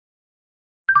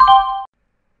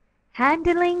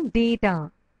Handling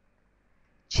data.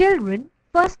 Children,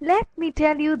 first let me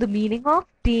tell you the meaning of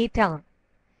data.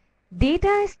 Data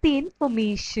is the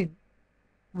information.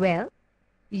 Well,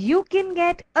 you can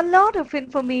get a lot of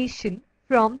information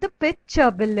from the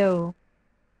picture below.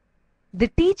 The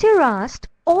teacher asked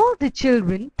all the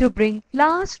children to bring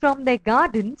flowers from their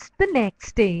gardens the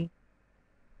next day.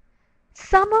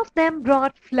 Some of them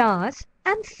brought flowers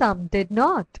and some did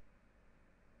not.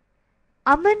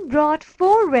 Aman brought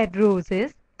 4 red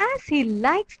roses as he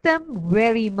likes them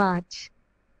very much.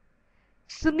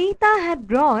 Sunita had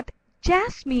brought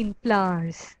jasmine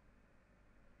flowers.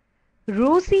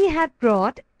 Rosie had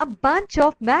brought a bunch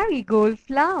of marigold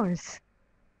flowers.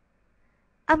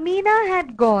 Amina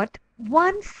had got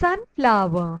 1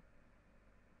 sunflower.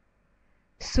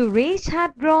 Suresh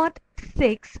had brought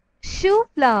 6 shoe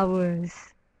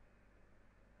flowers.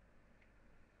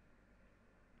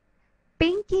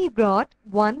 Pinky brought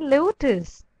 1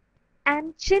 lotus.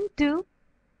 And Chintu,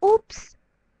 oops,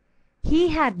 he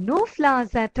had no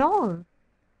flowers at all.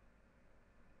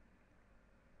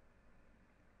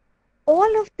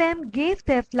 All of them gave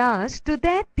their flowers to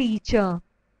their teacher.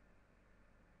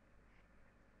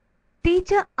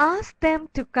 Teacher asked them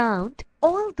to count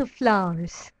all the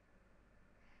flowers.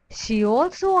 She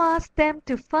also asked them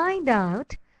to find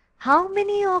out how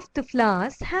many of the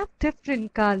flowers have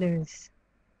different colors.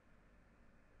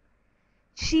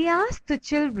 She asked the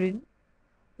children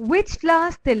which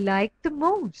flowers they liked the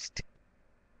most.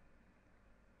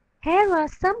 Here are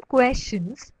some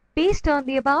questions based on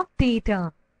the above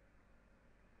data.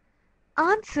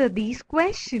 Answer these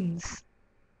questions.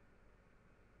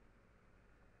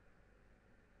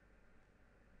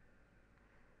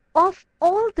 Of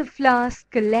all the flowers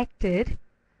collected,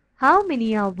 how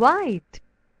many are white?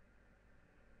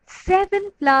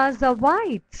 7 flowers are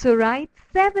white, so write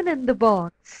 7 in the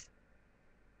box.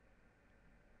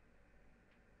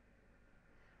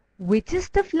 Which is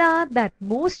the flower that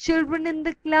most children in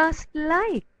the class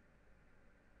like?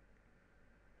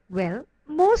 Well,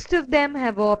 most of them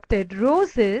have opted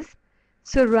roses,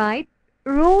 so write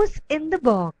rose in the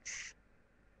box.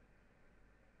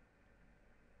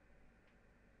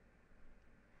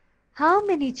 How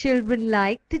many children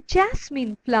like the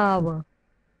jasmine flower?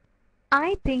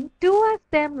 I think 2 of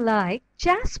them like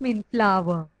jasmine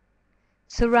flower,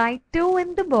 so write 2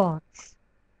 in the box.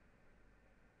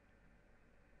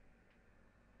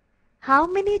 How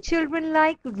many children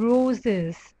like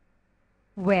roses?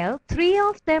 Well, 3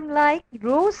 of them like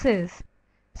roses,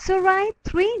 so write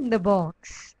 3 in the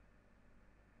box.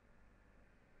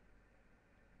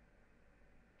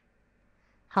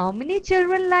 How many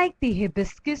children like the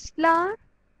hibiscus flower?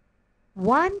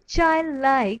 1 child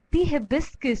liked the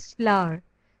hibiscus flower,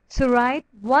 so write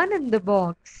 1 in the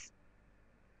box.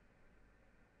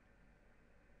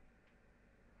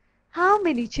 How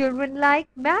many children like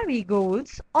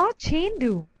marigolds or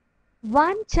chendu?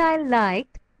 1 child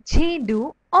liked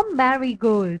chendu or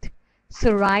marigold,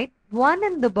 so write 1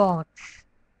 in the box.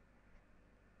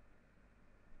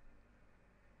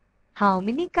 How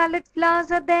many colored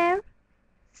flowers are there?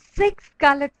 6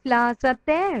 colored flowers are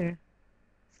there,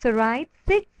 so write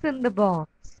 6 in the box.